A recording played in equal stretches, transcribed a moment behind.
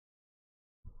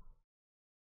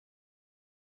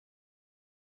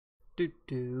do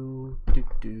do do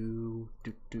do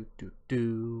do do do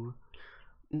do.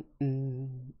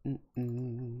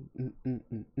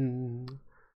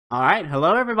 All right,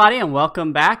 hello everybody, and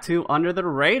welcome back to Under the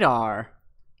Radar.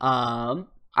 I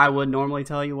would normally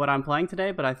tell you what I'm playing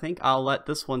today, but I think I'll let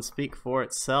this one speak for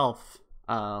itself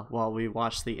while we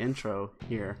watch the intro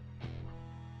here.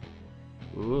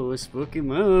 Ooh, spooky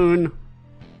moon.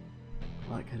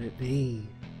 What could it be?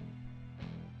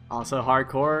 Also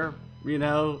hardcore, you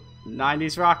know,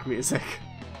 90s rock music.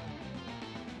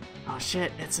 Oh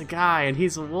shit, it's a guy and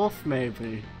he's a wolf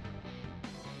maybe.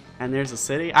 And there's a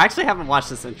city. I actually haven't watched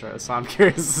this intro, so I'm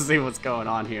curious to see what's going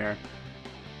on here.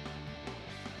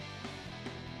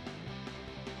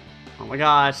 Oh my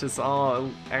gosh, it's all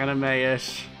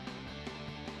anime-ish.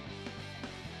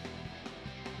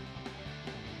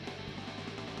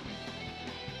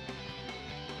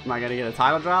 Am I gonna get a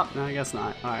title drop? No, I guess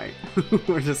not. Alright.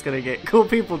 We're just gonna get cool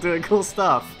people doing cool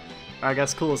stuff. Or I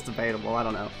guess cool is debatable, I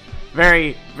don't know.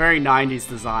 Very 90s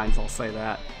designs, I'll say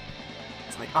that.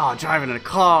 It's like, oh, driving in a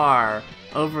car,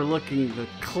 overlooking the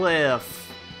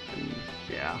cliff. And,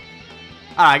 yeah.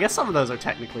 I guess some of those are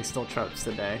technically still tropes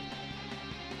today.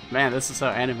 Man, this is so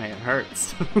anime, it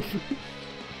hurts.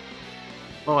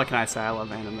 Well, what can I say? I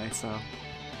love anime, so.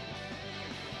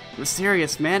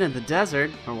 Mysterious man in the desert,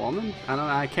 or woman? I don't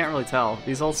know, I can't really tell.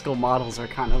 These old school models are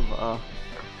kind of, I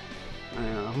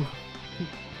don't know.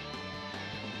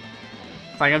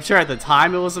 It's like, I'm sure at the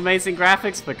time it was amazing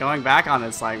graphics, but going back on it,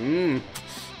 it's like,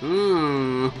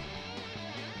 Oh,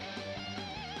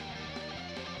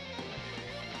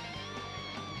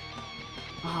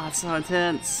 it's so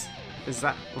intense. Was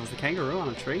the kangaroo on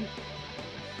a tree?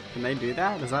 Can they do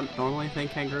that? Is that normally a thing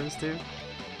kangaroos do?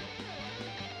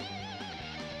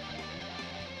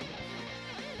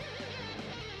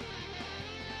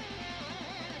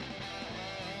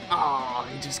 Oh,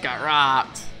 he just got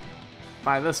rocked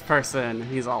by this person.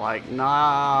 He's all like,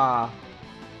 nah.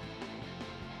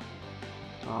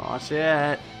 Oh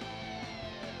shit.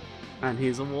 And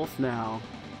he's a wolf now.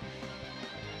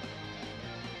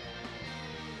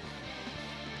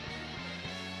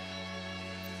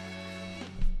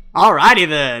 Alrighty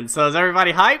then. So is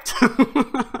everybody hyped?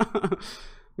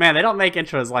 Man, they don't make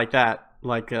intros like that,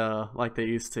 like they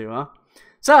used to, huh?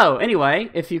 So, anyway,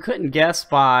 if you couldn't guess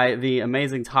by the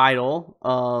amazing title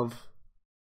of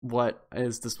what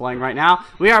is displaying right now,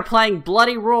 we are playing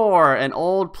Bloody Roar, an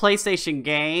old PlayStation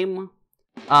game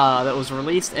that was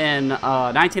released in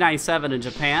 1997 in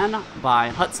Japan by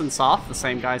Hudson Soft, the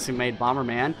same guys who made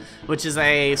Bomberman, which is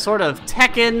a sort of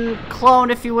Tekken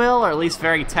clone, if you will, or at least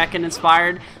very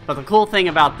Tekken-inspired. But the cool thing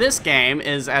about this game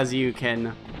is, as you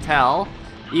can tell,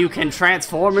 you can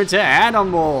transform into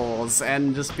animals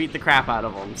and just beat the crap out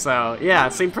of them. So yeah,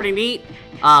 it seemed pretty neat.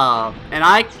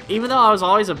 And even though I was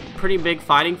always a pretty big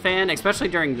fighting fan, especially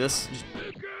during this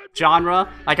genre,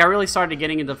 like I really started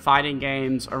getting into fighting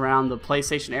games around the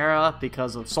PlayStation era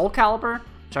because of Soul Calibur,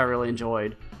 which I really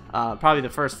enjoyed. Probably the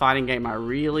first fighting game I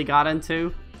really got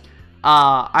into.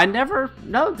 I never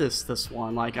noticed this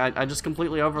one, like I just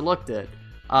completely overlooked it.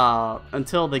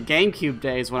 Until the GameCube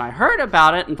days when I heard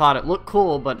about it and thought it looked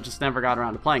cool, but just never got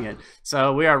around to playing it.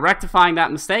 So we are rectifying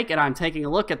that mistake, and I'm taking a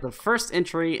look at the first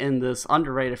entry in this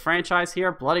underrated franchise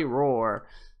here, Bloody Roar.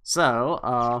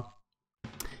 So,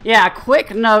 yeah,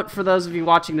 quick note for those of you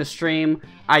watching the stream.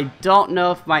 I don't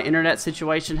know if my internet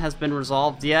situation has been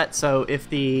resolved yet, so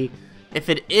if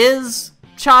it is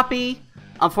choppy,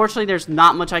 unfortunately there's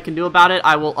not much I can do about it.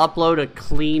 I will upload a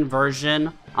clean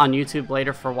version on YouTube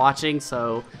later for watching,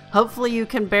 so hopefully you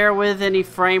can bear with any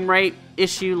frame rate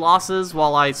issue losses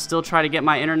while I still try to get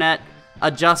my internet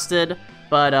adjusted.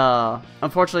 But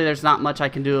unfortunately there's not much I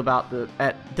can do about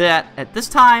that at this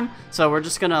time, so we're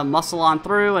just gonna muscle on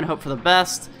through and hope for the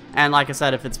best. And like I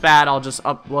said, if it's bad, I'll just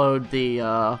upload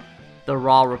the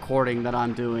raw recording that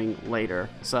I'm doing later.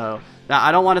 So now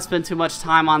I don't want to spend too much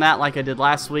time on that like I did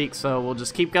last week, so we'll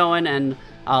just keep going, and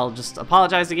I'll just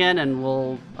apologize again, and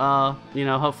we'll, you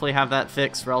know, hopefully have that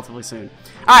fixed relatively soon.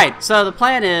 Alright, so the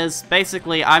plan is,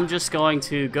 basically, I'm just going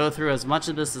to go through as much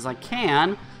of this as I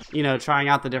can, you know, trying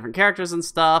out the different characters and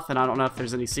stuff, and I don't know if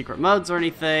there's any secret modes or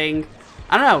anything.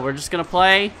 I don't know, we're just gonna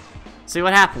play, see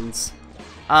what happens.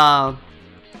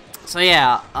 So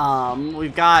yeah,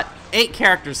 we've got 8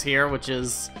 characters here, which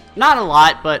is not a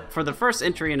lot, but for the first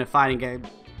entry in a fighting game,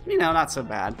 you know, not so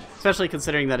bad. Especially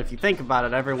considering that if you think about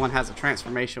it, everyone has a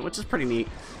transformation, which is pretty neat.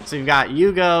 So you've got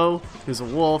Yugo, who's a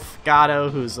wolf, Gato,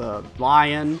 who's a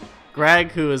lion,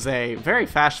 Greg, who is a very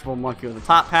fashionable monkey with a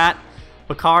top hat,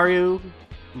 Bakuryu,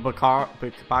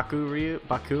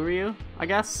 I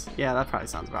guess? Yeah, that probably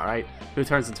sounds about right. Who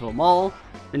turns into a mole.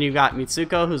 Then you've got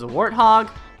Mitsuko, who's a warthog,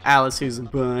 Alice, who's a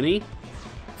bunny.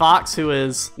 Fox, who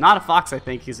is not a fox, I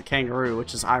think. He's a kangaroo,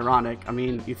 which is ironic. I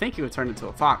mean, you think he would turn into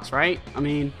a fox, right? I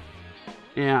mean,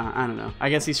 yeah, I don't know. I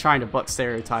guess he's trying to buck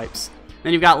stereotypes.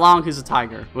 Then you've got Long, who's a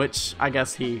tiger, which I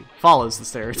guess he follows the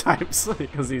stereotypes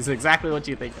because he's exactly what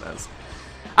you think it is.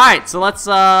 All right, so let's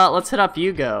hit up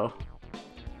Yugo.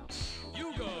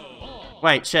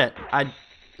 Wait, shit.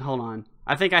 Hold on.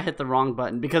 I think I hit the wrong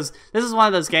button because this is one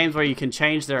of those games where you can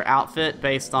change their outfit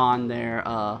based on their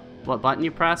what button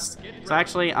you pressed. So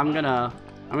actually, I'm gonna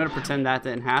pretend that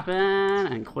didn't happen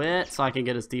and quit so I can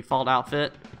get his default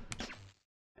outfit.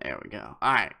 There we go.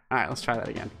 All right, let's try that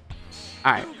again.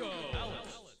 All right.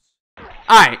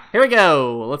 Alright, here we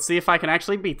go. Let's see if I can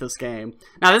actually beat this game.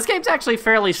 Now, this game's actually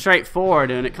fairly straightforward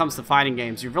when it comes to fighting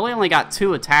games. You've really only got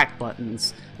 2 attack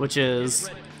buttons, which is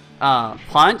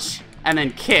punch and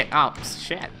then kick. Oh,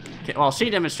 shit. Well, she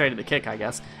demonstrated the kick, I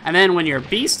guess. And then when your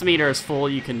beast meter is full,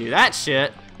 you can do that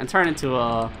shit and turn into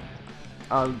a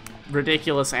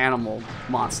ridiculous animal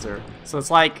monster. So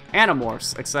it's like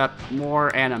Animorphs, except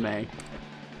more anime.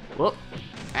 Whoop.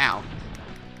 Ow.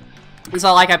 And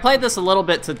so, like, I played this a little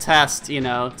bit to test, you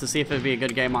know, to see if it'd be a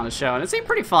good game on the show, and it seemed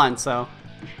pretty fun, so,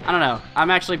 I don't know. I'm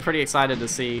actually pretty excited to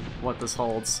see what this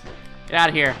holds. Get out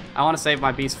of here. I want to save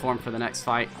my beast form for the next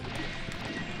fight.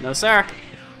 No, sir.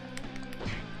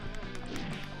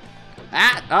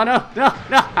 Ah! Oh, no, no,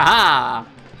 no! Haha!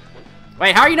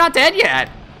 Wait, how are you not dead yet?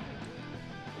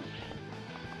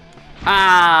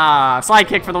 Ah! Slide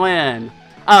kick for the win!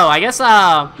 Oh, I guess,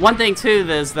 one thing, too,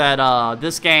 is that,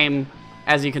 this game,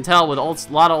 as you can tell with a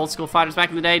lot of old school fighters back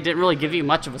in the day, didn't really give you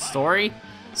much of a story.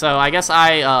 So I guess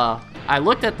I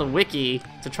looked at the wiki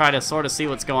to try to sort of see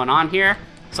what's going on here,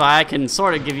 so I can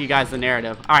sort of give you guys the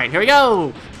narrative. All right, here we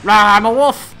go. Rah, I'm a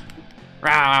wolf.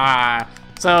 Rah.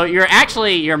 So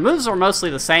your moves are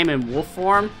mostly the same in wolf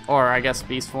form, or I guess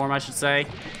beast form, I should say.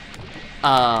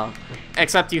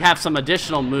 Except you have some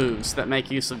additional moves that make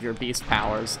use of your beast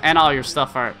powers, and all your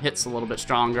stuff hits a little bit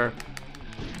stronger.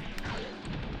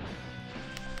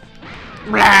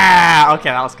 Blah!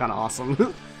 Okay, that was kind of awesome.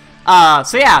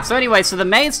 So anyway, so the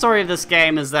main story of this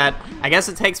game is that I guess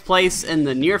it takes place in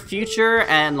the near future,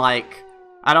 and like,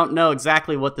 I don't know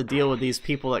exactly what the deal with these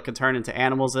people that can turn into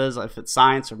animals is, if it's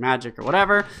science or magic or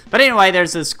whatever. But anyway,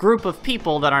 there's this group of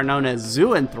people that are known as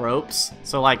zoanthropes,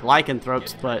 so like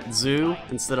lycanthropes, but zoo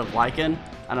instead of lichen.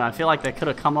 I don't know, I feel like they could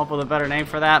have come up with a better name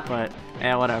for that, but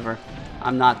yeah, whatever.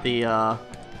 I'm not the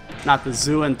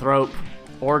zoanthrope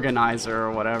organizer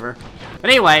or whatever. But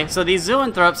anyway, so these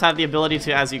zoanthropes have the ability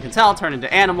to, as you can tell, turn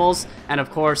into animals, and of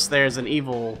course there's an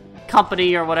evil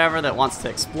company or whatever that wants to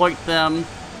exploit them.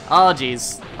 Oh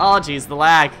geez, the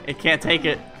lag, it can't take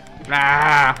it.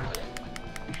 Ah.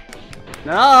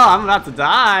 No, I'm about to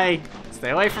die. Stay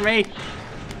away from me.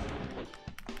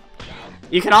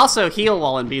 You can also heal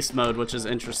while in beast mode, which is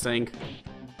interesting.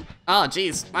 Oh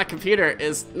geez, my computer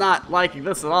is not liking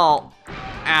this at all.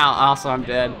 Ow, also I'm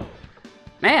dead.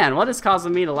 Man, what is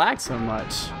causing me to lag so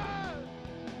much?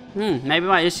 Maybe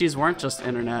my issues weren't just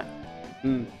internet.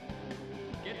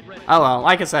 Oh well,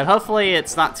 like I said, hopefully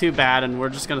it's not too bad and we're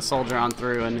just gonna soldier on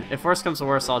through, and if worse comes to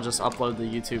worse, I'll just upload the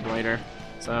YouTube later.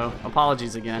 So,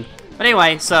 apologies again. But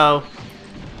anyway, so,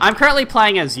 I'm currently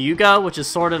playing as Yugo, which is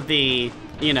sort of the,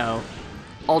 you know,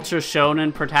 ultra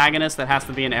shonen protagonist that has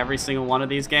to be in every single one of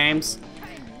these games.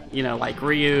 You know, like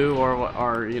Ryu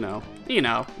or you know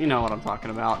what I'm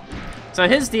talking about. So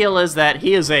his deal is that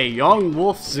he is a young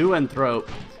wolf zoanthrope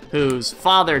whose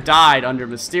father died under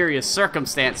mysterious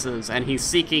circumstances, and he's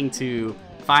seeking to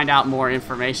find out more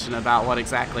information about what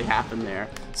exactly happened there.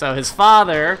 So his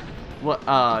father,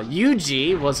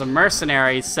 Yuji, was a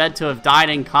mercenary said to have died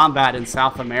in combat in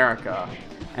South America.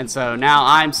 And so now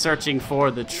I'm searching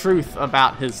for the truth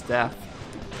about his death.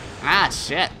 Ah,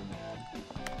 shit.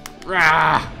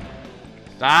 Rah.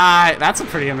 Die. That's a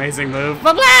pretty amazing move.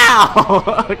 But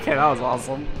wow! Okay, that was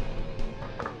awesome.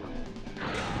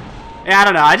 Yeah, I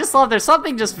don't know. I just love, there's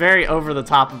something just very over the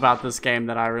top about this game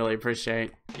that I really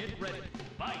appreciate.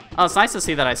 Oh, it's nice to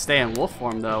see that I stay in wolf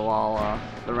form though while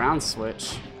the rounds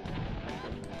switch.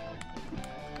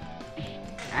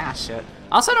 Ah, shit.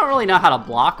 I also don't really know how to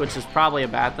block, which is probably a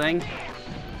bad thing.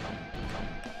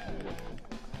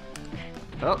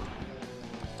 Oh.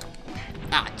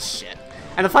 Ah, shit.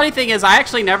 And the funny thing is, I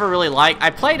actually never really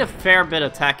I played a fair bit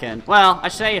of Tekken. Well, I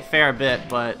say a fair bit,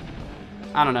 but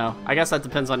I don't know. I guess that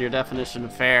depends on your definition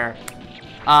of fair.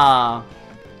 Ah,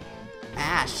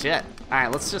 shit.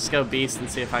 Alright, let's just go beast and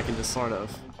see if I can just sort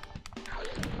of...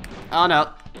 Oh, no.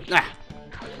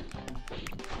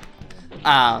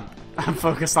 I'm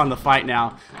focused on the fight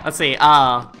now. Let's see,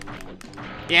 yeah,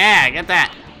 get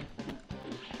that.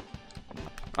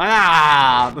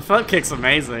 Ah, the foot kick's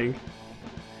amazing.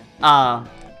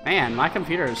 Man, my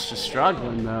computer is just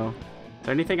struggling though. Is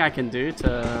there anything I can do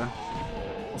to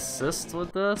assist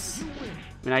with this?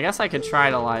 I mean, I guess I could try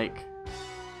to like,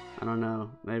 I don't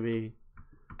know, maybe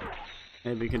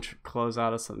we can close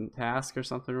out of some task or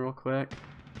something real quick.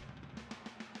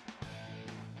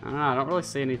 I don't know, I don't really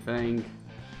see anything.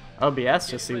 OBS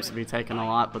just seems to be taking a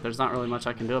lot, but there's not really much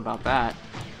I can do about that.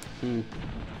 Oh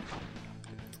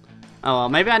well,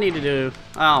 maybe I need to do,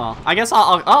 oh well, I guess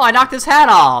oh, I knocked his hat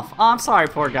off! Oh, I'm sorry,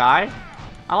 poor guy.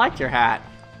 I like your hat.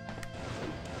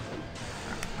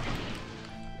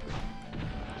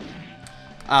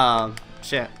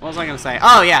 Shit, what was I gonna say?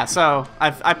 Oh yeah, so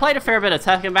I played a fair bit of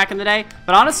Tekken back in the day,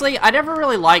 but honestly, I never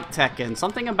really liked Tekken.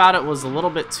 Something about it was a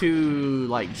little bit too,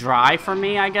 like, dry for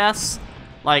me, I guess.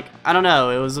 Like, I don't know,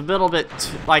 it was a little bit,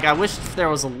 like, I wish there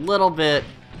was a little bit,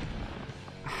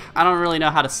 I don't really know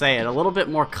how to say it, a little bit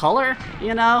more color,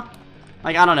 you know?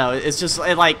 Like, I don't know, it's just,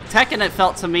 like, Tekken, it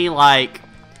felt to me like,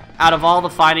 out of all the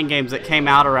fighting games that came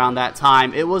out around that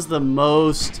time, it was the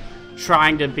most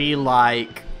trying to be,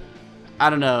 like, I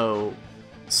don't know,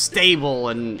 stable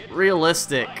and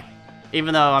realistic.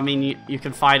 Even though, I mean, you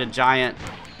can fight a giant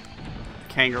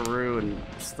kangaroo and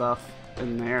stuff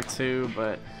in there too,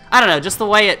 but I don't know, just the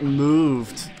way it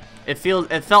moved. It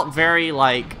felt very,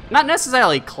 like, not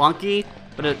necessarily clunky,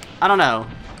 but I don't know,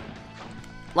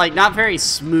 like, not very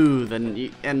smooth,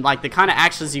 and like the kind of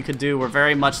actions you could do were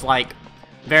very much like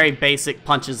very basic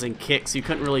punches and kicks. You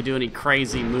couldn't really do any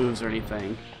crazy moves or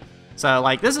anything. So,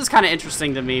 like, this is kind of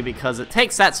interesting to me because it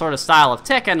takes that sort of style of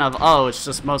Tekken of, oh, it's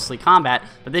just mostly combat,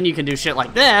 but then you can do shit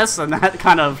like this, and that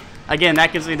kind of, again,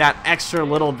 that gives me that extra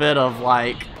little bit of,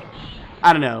 like,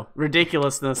 I don't know,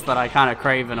 ridiculousness that I kind of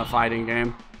crave in a fighting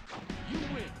game.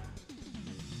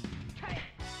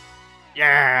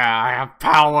 Yeah, I have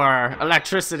power,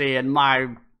 electricity in my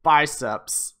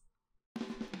biceps.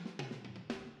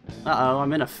 Uh-oh,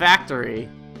 I'm in a factory.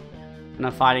 And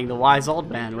I'm fighting the wise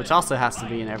old man, which also has to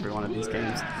be in every one of these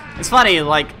games. It's funny,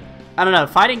 like, I don't know,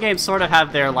 fighting games sort of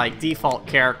have their, like, default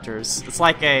characters. It's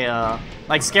like a,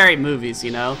 like scary movies, you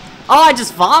know? Oh, I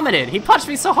just vomited! He punched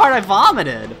me so hard I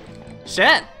vomited!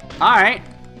 Shit! Alright.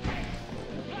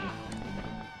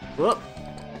 Whoop.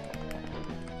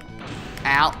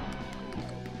 Ow.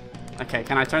 Okay,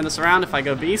 can I turn this around if I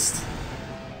go beast?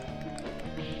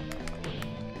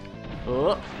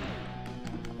 Oh.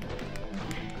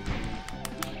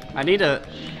 I need to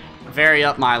vary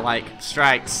up my, like,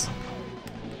 strikes.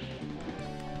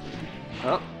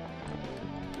 Oh.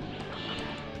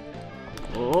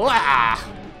 Wow.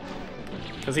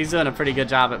 Because he's doing a pretty good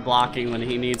job at blocking when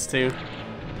he needs to.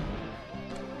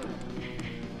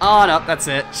 Oh, no, that's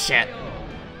it. Shit.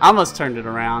 I almost turned it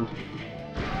around.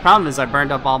 Problem is I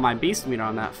burned up all my beast meter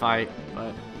on that fight.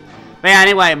 But yeah,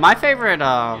 anyway, my favorite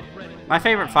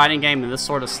fighting game in this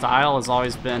sort of style has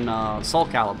always been Soul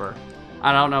Calibur.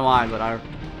 I don't know why, but I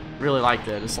really liked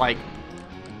it. It's like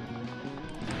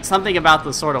something about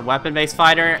the sort of weapon-based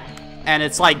fighter, and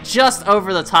it's like just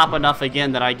over the top enough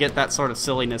again that I get that sort of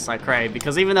silliness I crave.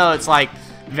 Because even though it's like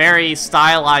very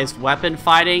stylized weapon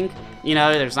fighting, you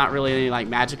know, there's not really any like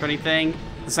magic or anything.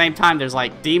 At the same time, there's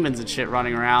like demons and shit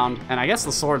running around, and I guess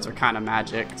the swords are kind of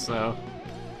magic, so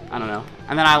I don't know.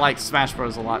 And then I like Smash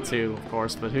Bros. A lot too, of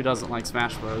course, but who doesn't like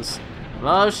Smash Bros?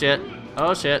 Oh shit!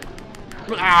 Oh shit!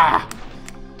 Ah!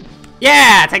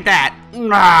 Yeah, take that!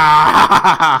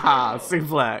 Ah!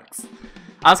 Suplex.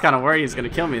 I was kind of worried he was gonna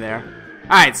kill me there. All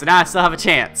right, so now I still have a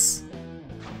chance,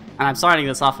 and I'm starting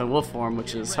this off in wolf form,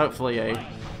 which is hopefully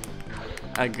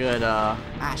a good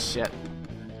shit.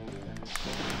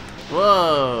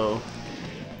 Whoa.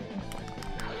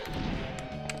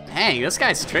 Dang, this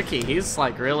guy's tricky. He's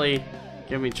like really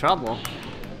giving me trouble.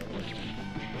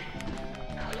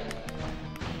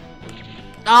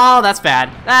 Oh, that's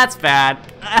bad. That's bad.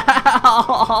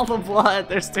 All the blood.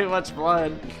 There's too much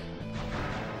blood.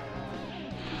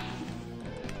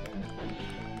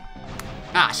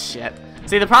 Ah, shit.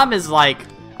 See, the problem is, like,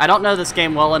 I don't know this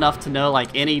game well enough to know, like,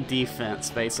 any defense,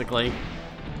 basically.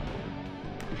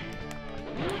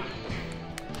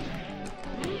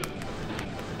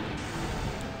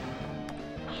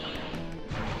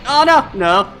 Oh, no!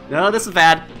 No! No, this is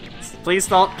bad. Please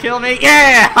don't kill me.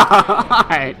 Yeah!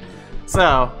 Alright.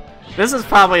 So, this is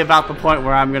probably about the point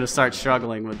where I'm going to start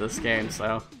struggling with this game,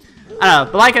 so. I don't know,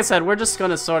 but like I said, we're just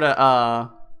going to sort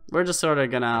of,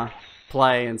 gonna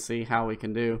play and see how we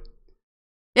can do.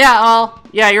 Yeah,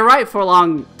 yeah, you're right, for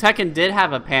long, Tekken did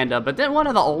have a panda, but didn't one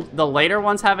of the later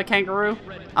ones have a kangaroo?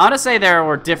 I want to say there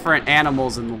were different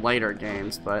animals in the later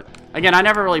games, but again, I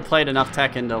never really played enough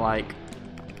Tekken to, like,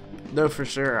 No, for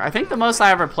sure. I think the most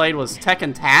I ever played was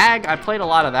Tekken Tag. I played a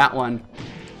lot of that one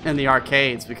in the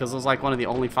arcades because it was like one of the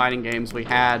only fighting games we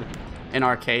had in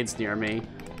arcades near me.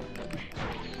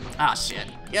 Ah, shit.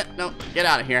 No, get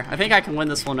out of here. I think I can win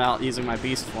this one out using my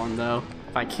beast form, though.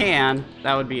 If I can,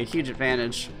 that would be a huge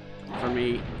advantage for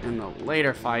me in the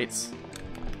later fights.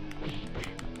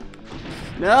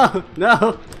 No,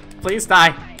 no, please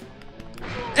die.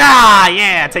 Ah,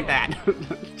 yeah, take that.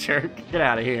 Jerk, get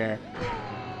out of here.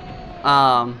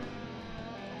 But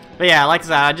yeah, like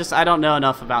I said, I don't know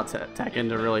enough about Tekken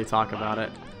to really talk about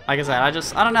it. Like I said,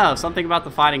 I don't know, something about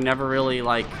the fighting never really,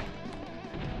 like,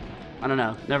 I don't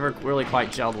know, never really quite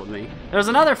gelled with me. There's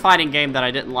another fighting game that I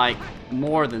didn't like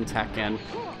more than Tekken,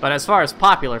 but as far as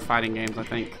popular fighting games, I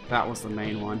think that was the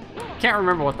main one. Can't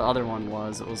remember what the other one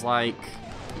was. It was like,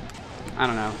 I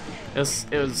don't know. It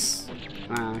was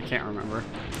I can't remember.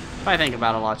 If I think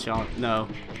about it a lot, y'all know.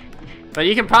 But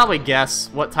you can probably guess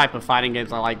what type of fighting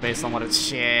games I like based on what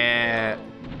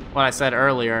I said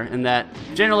earlier, in that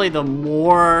generally the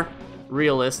more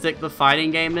realistic the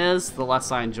fighting game is, the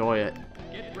less I enjoy it.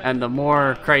 And the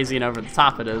more crazy and over the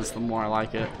top it is, the more I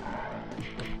like it.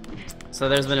 So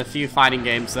there's been a few fighting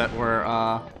games that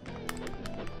were,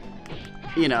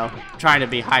 you know, trying to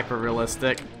be hyper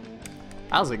realistic.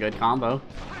 That was a good combo.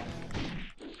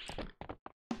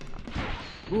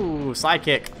 Ooh,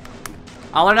 sidekick.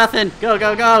 All or nothing. Go,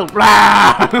 go, go.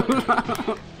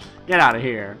 Get out of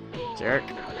here, jerk.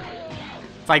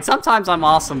 It's like sometimes I'm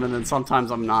awesome and then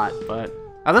sometimes I'm not, but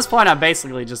at this point I'm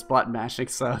basically just button mashing,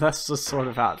 so that's just sort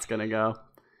of how it's gonna go.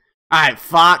 Alright,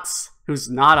 Fox, who's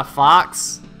not a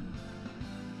fox.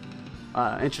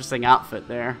 Interesting outfit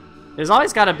there. There's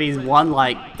always gotta be one,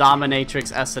 like,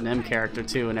 dominatrix S&M character,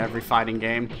 too, in every fighting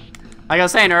game. Like I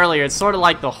was saying earlier, it's sort of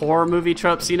like the horror movie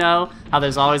tropes, you know? How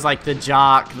there's always, like, the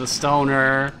jock, the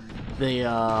stoner,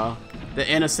 the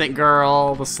innocent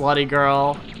girl, the slutty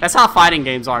girl. That's how fighting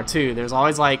games are, too. There's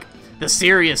always, like, the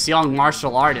serious young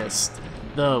martial artist,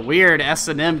 the weird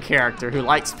S&M character who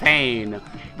likes pain,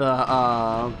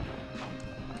 the,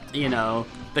 you know,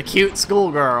 the cute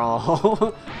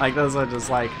schoolgirl. Like, those are just,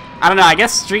 like, I don't know, I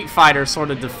guess Street Fighter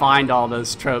sort of defined all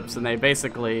those tropes, and they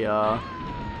basically,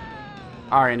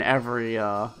 are in every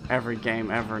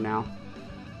game ever now.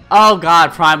 Oh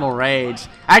god, Primal Rage.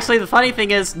 Actually, the funny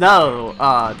thing is,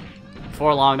 no,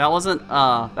 before long, that wasn't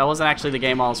actually the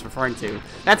game I was referring to.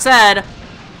 That said,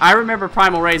 I remember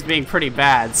Primal Rage being pretty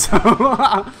bad, so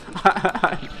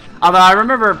although I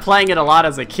remember playing it a lot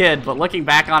as a kid, but looking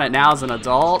back on it now as an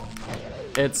adult,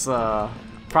 it's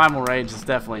Primal Rage is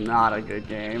definitely not a good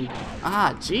game.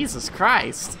 Ah, Jesus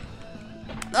Christ.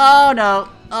 Oh no.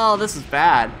 Oh, this is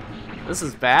bad. This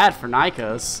is bad for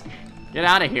Nikos. Get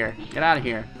out of here. Get out of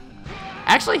here.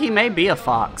 Actually, he may be a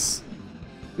fox.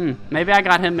 Maybe I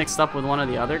got him mixed up with one of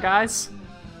the other guys?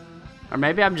 Or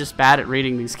maybe I'm just bad at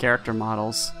reading these character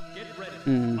models. I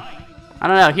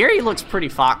don't know. Here he looks pretty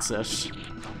foxish.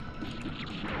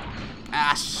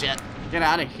 Ah, shit. Get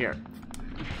out of here.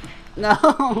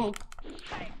 No.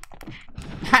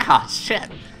 Ah, shit.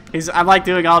 I'm like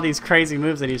doing all these crazy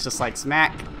moves and he's just like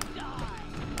smack.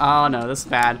 Oh no, this is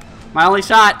bad. My only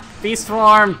shot. Beast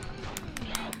form.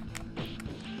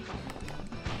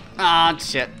 Ah,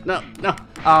 shit. No, no.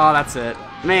 Oh, that's it.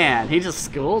 Man, he just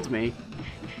schooled me.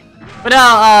 But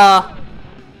no,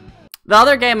 the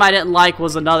other game I didn't like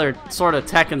was another sort of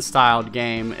Tekken-styled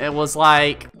game. It was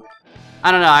like,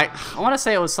 I don't know, I want to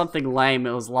say it was something lame.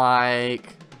 It was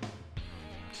like,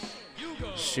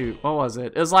 shoot, what was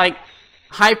it? It was like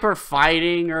hyper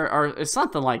fighting or it's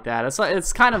something like that.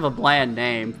 It's kind of a bland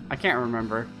name. I can't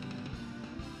remember.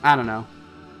 I don't know.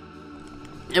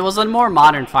 It was a more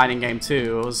modern fighting game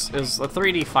too. It was a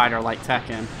 3D fighter like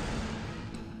Tekken.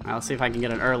 Alright, let's see if I can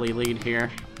get an early lead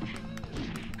here.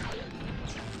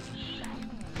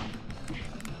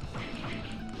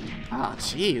 Oh,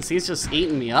 jeez, he's just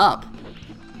eating me up.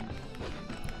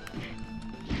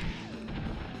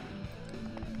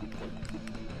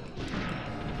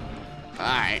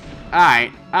 Alright,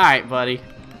 alright, alright, buddy.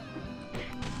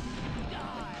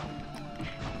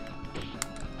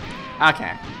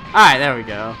 Okay. Alright, there we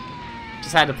go.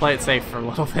 Just had to play it safe for a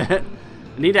little bit.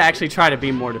 I need to actually try to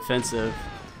be more defensive.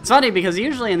 It's funny because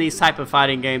usually in these type of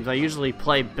fighting games, I usually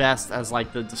play best as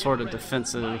like the sort of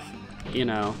defensive, you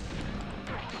know.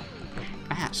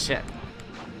 Ah, shit.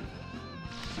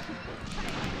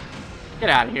 Get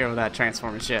out of here with that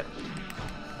transforming shit.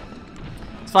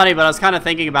 It's funny, but I was kind of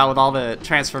thinking about with all the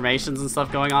transformations and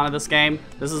stuff going on in this game,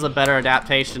 this is a better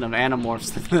adaptation of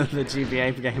Animorphs than the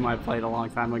GBA game I played a long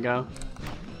time ago.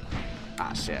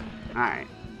 Ah, shit. Alright.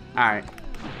 Alright.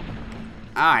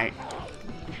 Alright.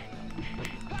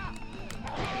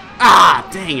 Ah,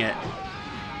 dang it.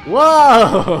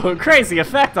 Whoa, crazy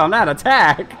effect on that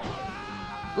attack.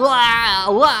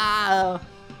 Wow, wow.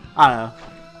 I don't know.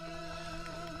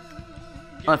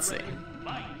 Let's see.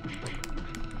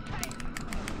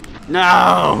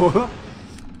 No.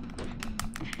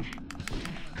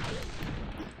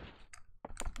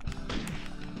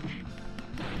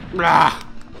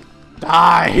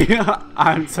 Die.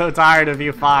 I'm so tired of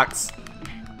you, Fox.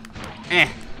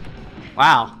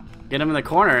 Wow. Get him in the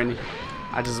corner, and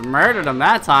I just murdered him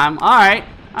that time. Alright.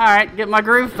 Alright. Get my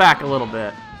groove back a little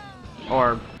bit.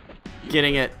 Or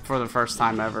getting it for the first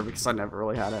time ever, because I never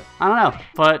really had it. I don't know.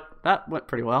 But that went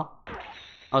pretty well.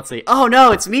 Let's see. Oh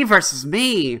no, it's me versus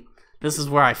me. This is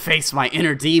where I face my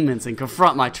inner demons and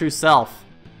confront my true self.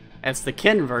 It's the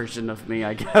Ken version of me,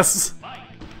 I guess.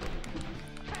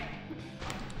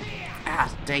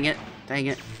 Ah, dang it. Dang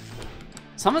it.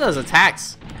 Some of those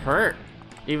attacks hurt,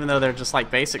 even though they're just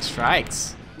like basic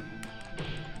strikes.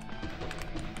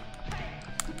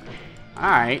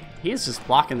 Alright, he's just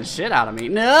blocking the shit out of me.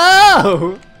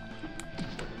 No!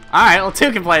 Alright, well,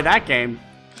 two can play that game.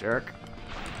 Jerk.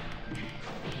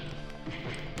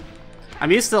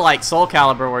 I'm used to like Soul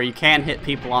Calibur where you can hit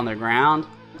people on the ground.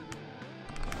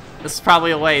 This is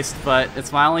probably a waste, but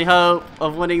it's my only hope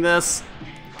of winning this.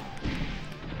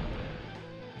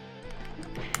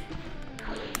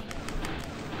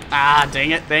 Ah, dang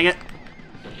it, dang it.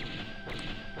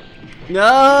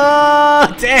 No!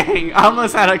 Dang! I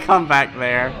almost had a comeback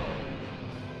there.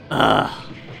 Ugh.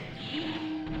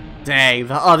 Dang,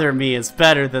 the other me is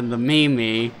better than the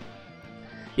me.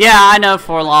 Yeah, I know,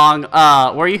 for long.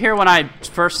 Were you here when I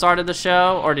first started the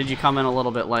show, or did you come in a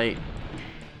little bit late?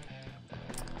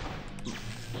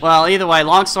 Well, either way,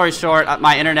 long story short,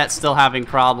 my internet's still having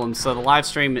problems, so the live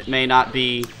stream may not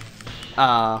be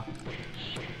all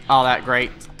that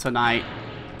great tonight.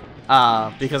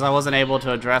 Because I wasn't able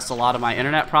to address a lot of my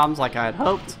internet problems like I had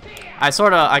hoped.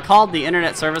 I called the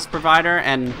internet service provider,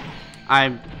 and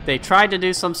they tried to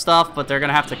do some stuff, but they're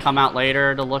gonna have to come out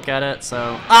later to look at it,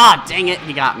 so... Ah, dang it,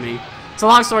 he got me. So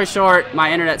long story short,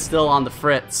 my internet's still on the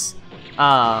fritz.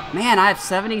 Man, I have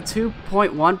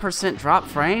 72.1% drop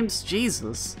frames?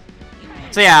 Jesus.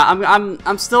 So yeah,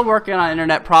 I'm still working on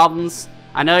internet problems.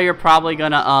 I know you're probably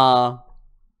gonna,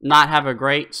 not have a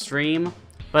great stream,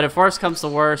 but if worse comes to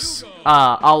worse,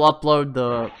 I'll upload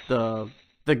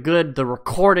the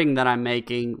recording that I'm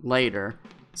making later.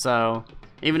 So,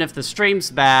 even if the stream's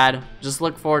bad, just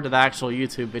look forward to the actual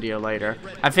YouTube video later.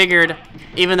 I figured,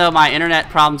 even though my internet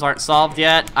problems aren't solved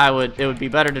yet, it would be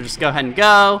better to just go ahead and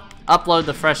go, upload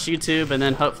the fresh YouTube, and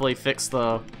then hopefully fix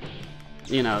the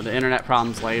internet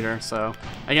problems later. So,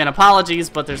 again, apologies,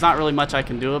 but there's not really much I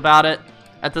can do about it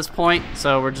at this point,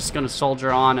 so we're just gonna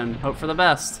soldier on and hope for the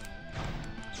best.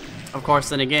 Of course,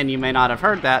 then again, you may not have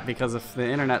heard that because if the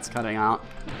internet's cutting out.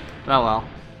 Oh well.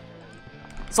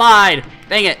 Slide!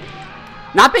 Dang it!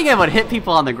 Not being able to hit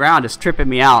people on the ground is tripping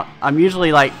me out. I'm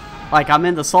usually like I'm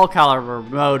in the Soul Calibur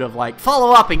mode of like,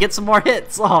 follow up and get some more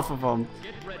hits off of them.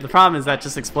 The problem is that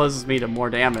just exposes me to more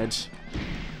damage.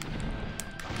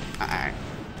 Alright.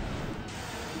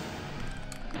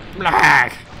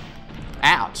 Black!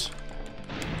 Ouch.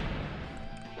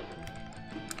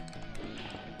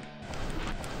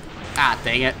 Ah,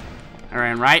 dang it. I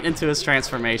ran right into his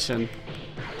transformation.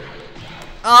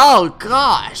 Oh,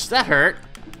 gosh, that hurt.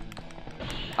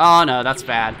 Oh, no, that's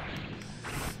bad.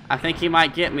 I think he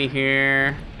might get me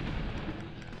here.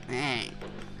 Dang.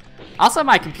 Also,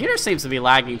 my computer seems to be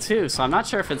lagging, too, so I'm not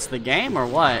sure if it's the game or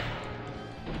what.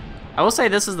 I will say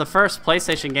this is the first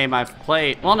PlayStation game I've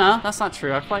played. Well, no, that's not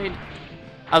true. I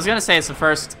was going to say it's the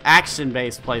first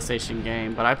action-based PlayStation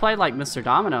game, but I played, like, Mr.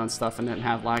 Domino and stuff and didn't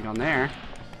have lag on there.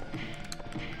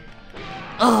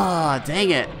 Oh, dang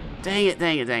it. Dang it,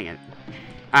 dang it, dang it.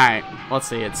 Alright, let's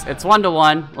see. It's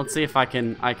 1-1. Let's see if I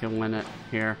can win it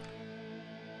here.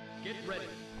 Get ready.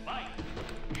 Fight.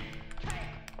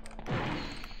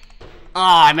 Oh,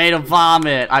 I made him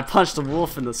vomit. I punched a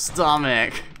wolf in the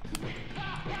stomach.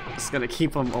 Just gonna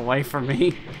keep him away from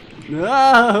me.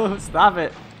 No, stop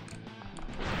it.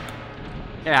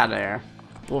 Get out of there.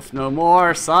 Wolf no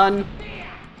more, son.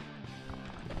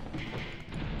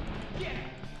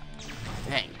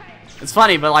 It's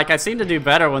funny, but like I seem to do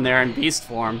better when they're in beast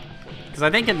form, because I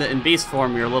think in beast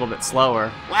form you're a little bit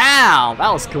slower. Wow,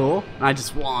 that was cool. I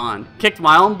just won. Kicked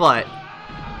my own butt.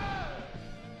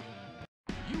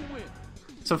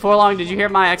 So for long, did you hear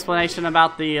my explanation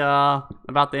about the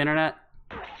internet?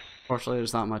 Fortunately,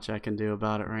 there's not much I can do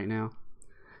about it right now.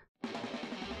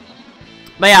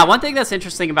 But yeah, one thing that's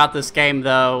interesting about this game,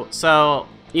 though, so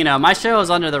my show is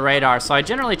under the radar, so I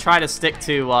generally try to stick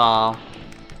to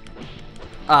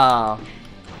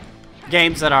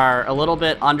games that are a little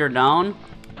bit underknown.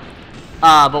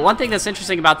 But one thing that's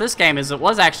interesting about this game is it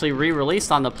was actually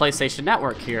re-released on the PlayStation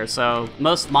Network here, so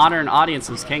most modern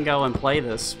audiences can go and play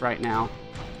this right now.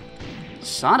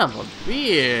 Son of a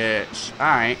bitch.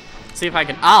 Alright. See if I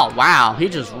can... Oh, wow. He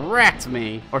just wrecked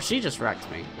me. Or she just wrecked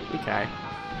me. Okay.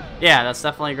 Yeah, that's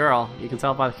definitely a girl. You can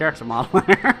tell by the character model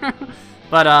there.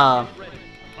 But,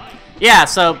 yeah,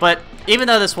 so, but even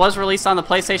though this was released on the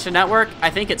PlayStation Network, I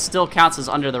think it still counts as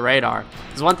under the radar.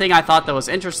 There's one thing I thought that was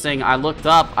interesting. I looked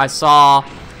up, I saw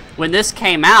when this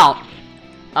came out,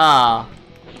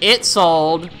 it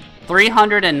sold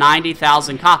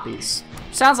 390,000 copies.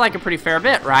 Sounds like a pretty fair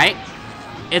bit, right?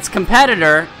 Its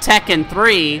competitor, Tekken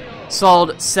 3, sold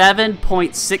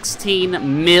 7.16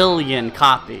 million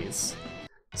copies.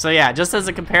 So yeah, just as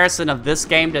a comparison of this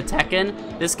game to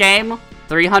Tekken, this game,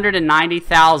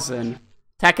 390,000.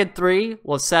 Tekken 3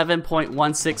 was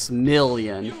 7.16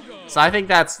 million. So I think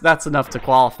that's enough to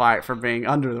qualify it for being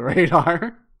under the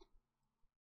radar.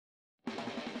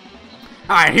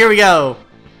 Alright, here we go.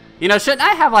 You know, shouldn't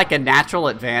I have like a natural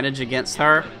advantage against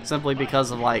her simply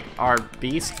because of like our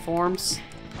beast forms?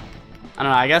 I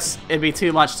don't know, I guess it'd be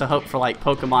too much to hope for like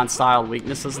Pokemon style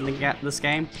weaknesses in this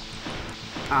game.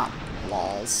 Oh,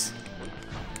 lols.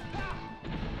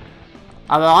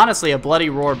 Although honestly, a Bloody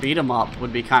Roar beat 'em up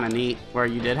would be kind of neat, where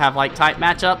you did have like type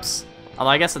matchups. Although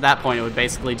I guess at that point it would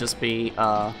basically just be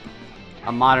a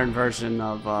modern version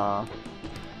of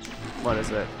what is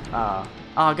it?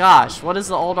 Oh gosh, what is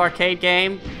the old arcade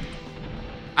game?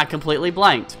 I completely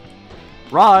blanked.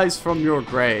 Rise from your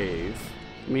grave.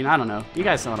 I mean, I don't know. You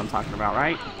guys know what I'm talking about,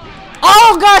 right?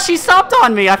 Oh gosh, she stomped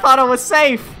on me. I thought I was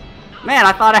safe. Man,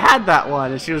 I thought I had that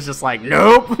one, and she was just like,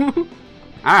 nope.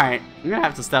 Alright, I'm gonna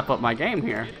have to step up my game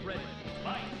here.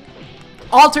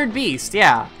 Altered Beast,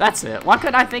 yeah, that's it. Why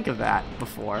couldn't I think of that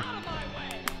before?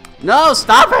 No,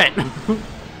 stop it!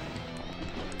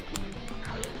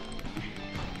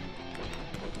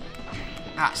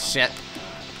 Ah, shit.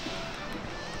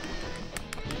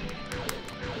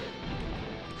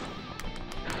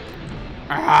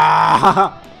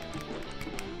 Ah!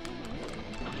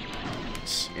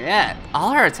 Shit,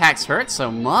 all her attacks hurt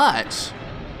so much.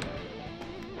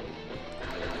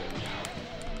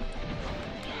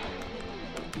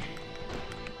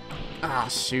 Ah,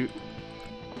 shoot.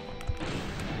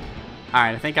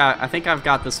 Alright, I think I've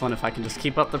got this one if I can just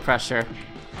keep up the pressure.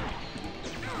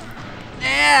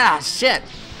 Yeah, shit.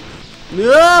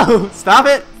 No! Stop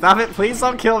it! Stop it! Please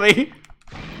don't kill me!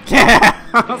 Yeah!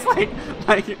 I was like,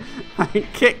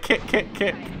 kick.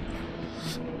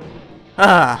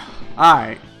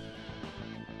 Alright.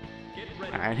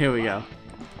 Alright, here we go.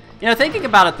 You know, thinking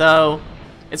about it though,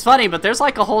 it's funny, but there's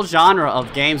like a whole genre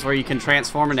of games where you can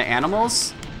transform into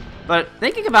animals. But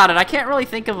thinking about it, I can't really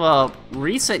think of a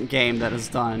recent game that has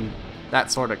done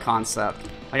that sort of concept.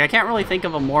 Like, I can't really think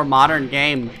of a more modern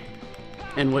game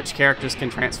in which characters can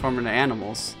transform into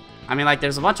animals. I mean, like,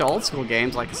 there's a bunch of old school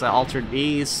games, like I said, Altered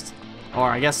Beast, or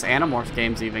I guess Animorph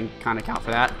games even kind of count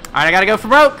for that. Alright, I gotta go for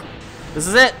broke! This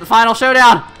is it, the final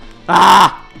showdown!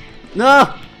 Ah!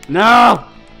 No! No!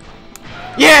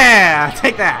 Yeah!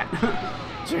 Take that!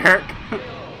 Jerk.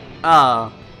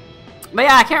 But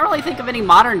yeah, I can't really think of any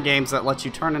modern games that let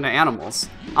you turn into animals.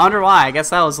 I wonder why. I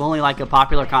guess that was only like a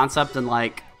popular concept in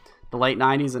like the late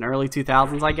 90s and early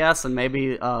 2000s, I guess, and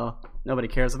maybe nobody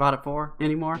cares about it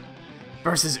anymore.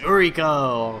 Versus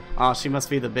Uriko! Oh, she must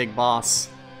be the big boss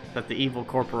that the evil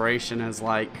corporation is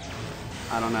like,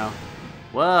 I don't know.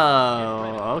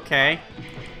 Whoa, okay.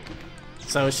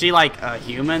 So is she like a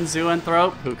human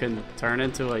zoanthrope who can turn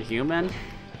into a human?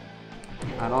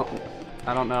 I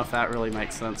don't know if that really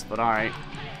makes sense, but alright.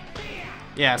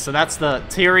 Yeah, so that's the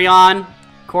Tyrion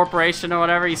Corporation or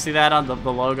whatever. You see that on the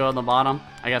logo on the bottom?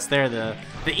 I guess they're the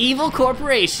evil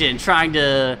corporation trying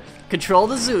to control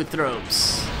the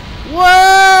zoothropes.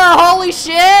 Whoa! Holy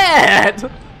shit!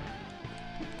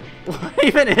 What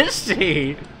even is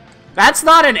she? That's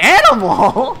not an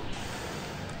animal!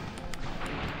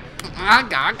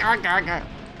 Alright,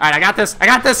 I got this! I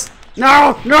got this!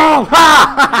 No! No!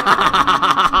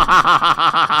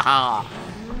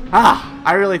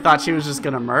 I really thought she was just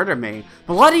gonna murder me.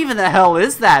 But what even the hell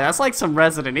is that? That's like some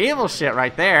Resident Evil shit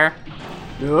right there.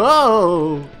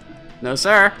 Whoa! No,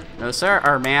 sir. No, sir.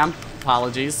 Or, ma'am.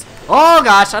 Apologies. Oh,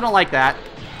 gosh. I don't like that.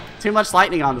 Too much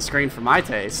lightning on the screen for my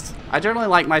taste. I generally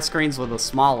like my screens with a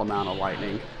small amount of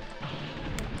lightning.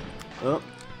 Oh.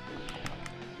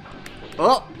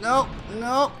 Oh, no.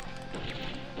 No.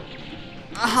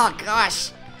 Oh,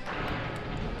 gosh.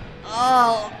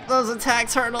 Oh, those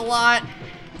attacks hurt a lot.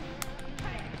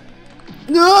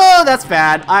 No, that's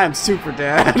bad. I am super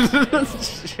dead.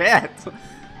 Shit.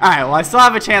 Alright, well I still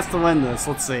have a chance to win this.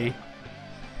 Let's see.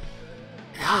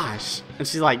 Gosh. And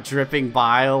she's like dripping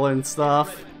bile and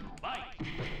stuff.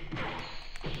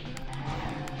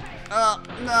 Oh,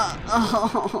 no.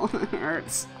 Oh, it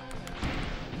hurts.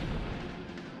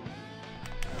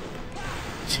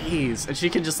 Jeez. And she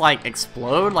can just like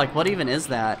explode? Like, what even is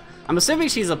that? I'm assuming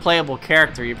she's a playable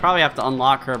character. You probably have to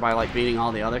unlock her by like beating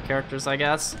all the other characters, I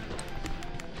guess.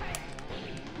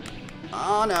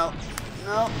 Oh, no.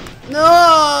 No.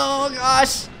 No!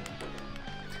 Gosh!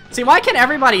 See, why can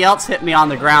everybody else hit me on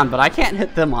the ground, but I can't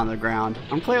hit them on the ground?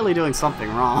 I'm clearly doing something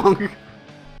wrong.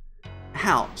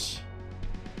 Ouch.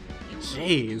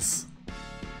 Jeez.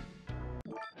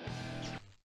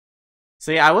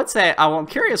 See, I would say, I'm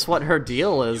curious what her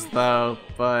deal is, though,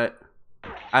 but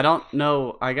I don't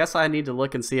know. I guess I need to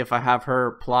look and see if I have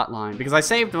her plot line, because I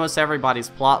saved most everybody's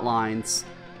plot lines,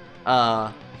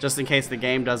 just in case the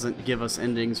game doesn't give us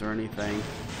endings or anything.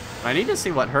 But I need to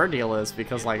see what her deal is,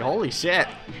 because, like, holy shit.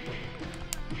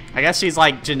 I guess she's,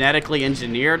 like, genetically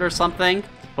engineered or something.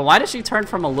 But why does she turn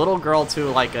from a little girl to,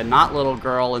 like, a not little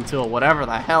girl into a whatever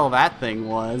the hell that thing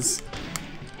was?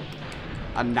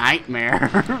 A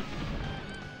nightmare.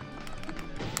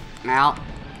 Now.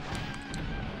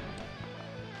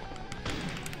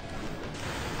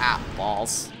 Ah,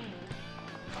 balls.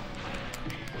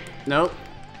 Nope.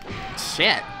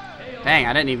 Shit. Dang,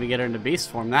 I didn't even get her into beast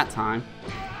form that time.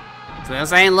 So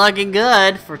this ain't looking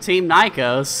good for Team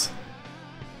Nikos.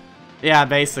 Yeah,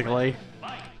 basically.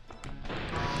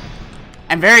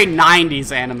 And very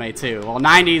 90s anime too. Well,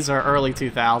 90s or early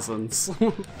 2000s.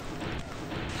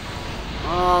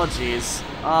 Oh, jeez.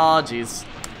 Oh, jeez.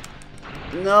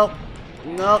 Nope.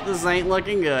 Nope, this ain't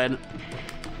looking good.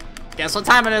 Guess what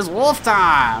time it is? Wolf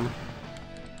time!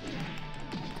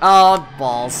 Oh,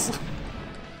 balls.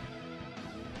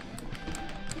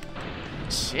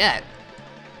 Shit.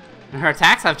 And her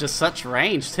attacks have just such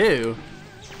range, too.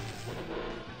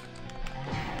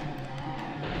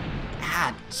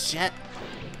 God, shit.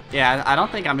 Yeah, I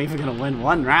don't think I'm even gonna win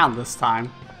one round this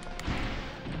time.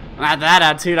 I have that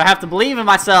attitude. I have to believe in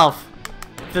myself.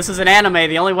 If this is an anime,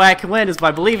 the only way I can win is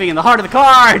by believing in the heart of the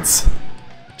cards.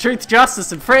 Truth,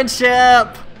 justice, and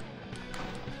friendship.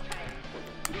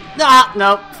 Ah,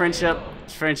 nope.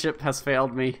 Friendship has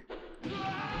failed me.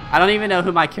 I don't even know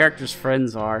who my character's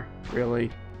friends are,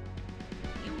 really.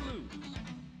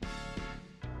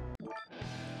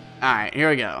 Alright, here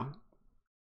we go.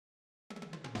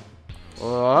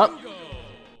 Whoop.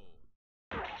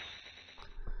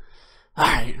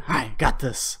 Alright, got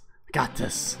this. Got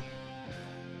this.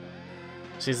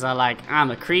 She's like, I'm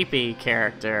a creepy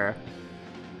character.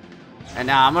 And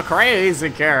now I'm a crazy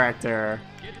character.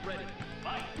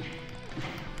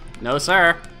 No,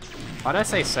 sir. Why did I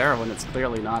say sir when it's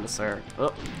clearly not a sir?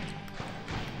 Oh.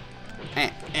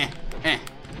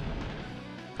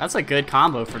 That's a good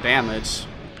combo for damage.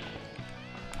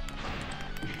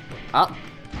 Oh.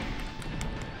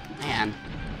 Man.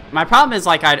 My problem is,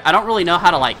 like, I don't really know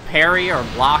how to, like, parry or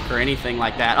block or anything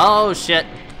like that. Oh, shit.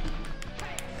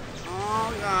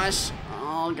 Oh, gosh.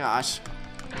 Oh, gosh.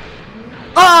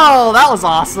 Oh, that was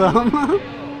awesome.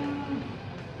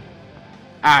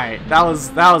 Alright, that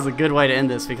was a good way to end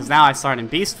this, because now I start in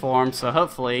beast form, so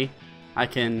hopefully I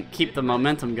can keep the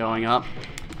momentum going up.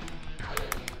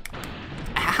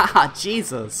 Ah,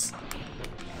 Jesus.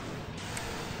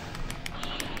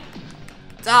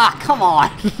 Ah, come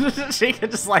on. She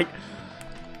could just, like...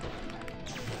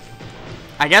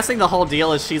 I'm guessing the whole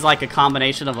deal is she's like a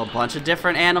combination of a bunch of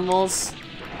different animals.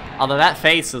 Although that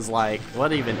face is like,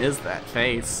 what even is that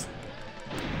face?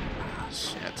 Oh,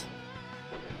 shit.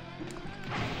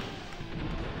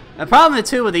 The problem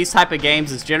too with these type of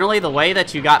games is generally the way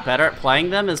that you got better at playing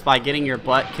them is by getting your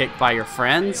butt kicked by your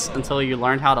friends until you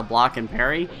learned how to block and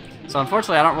parry. So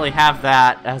unfortunately I don't really have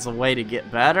that as a way to get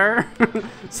better.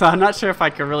 So I'm not sure if I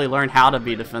could really learn how to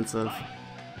be defensive.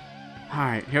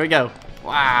 Alright, here we go.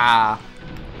 Wow.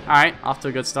 Alright, off to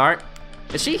a good start.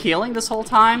 Is she healing this whole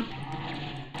time?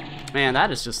 Man,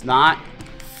 that is just not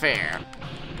fair.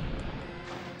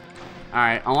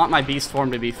 Alright, I want my beast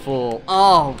form to be full.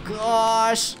 Oh,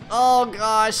 gosh. Oh,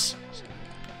 gosh.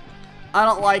 I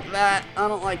don't like that. I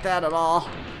don't like that at all.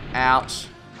 Ouch.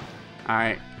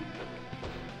 Alright.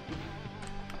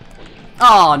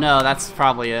 Oh, no, that's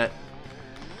probably it.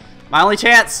 My only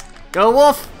chance. Go,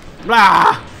 wolf.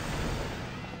 Blah.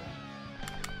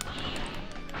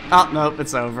 Oh, nope,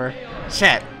 it's over.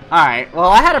 Shit. Alright, well,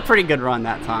 I had a pretty good run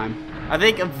that time. I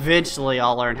think eventually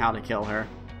I'll learn how to kill her.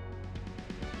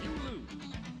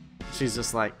 She's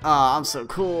just like, oh, I'm so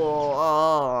cool.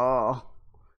 Oh.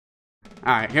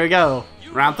 Alright, here we go.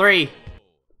 Round 3.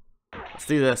 Let's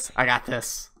do this. I got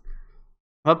this.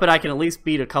 Hoping I can at least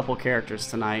beat a couple characters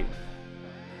tonight.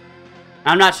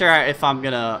 I'm not sure if I'm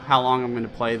gonna, how long I'm gonna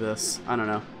play this. I don't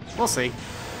know. We'll see.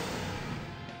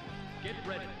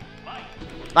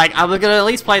 Like, I was gonna at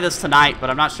least play this tonight, but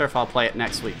I'm not sure if I'll play it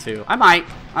next week too. I might.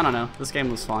 I don't know. This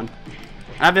game was fun.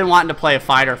 And I've been wanting to play a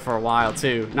fighter for a while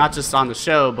too. Not just on the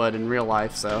show, but in real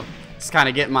life, so. Just kind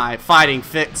of get my fighting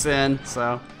fix in,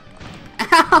 so.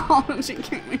 Ow! She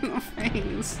kicked me in the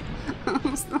face.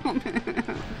 Stop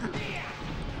it.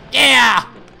 Yeah!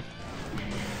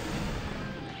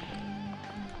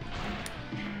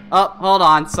 Oh, hold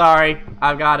on. Sorry.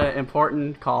 I've got an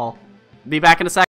important call. Be back in a second.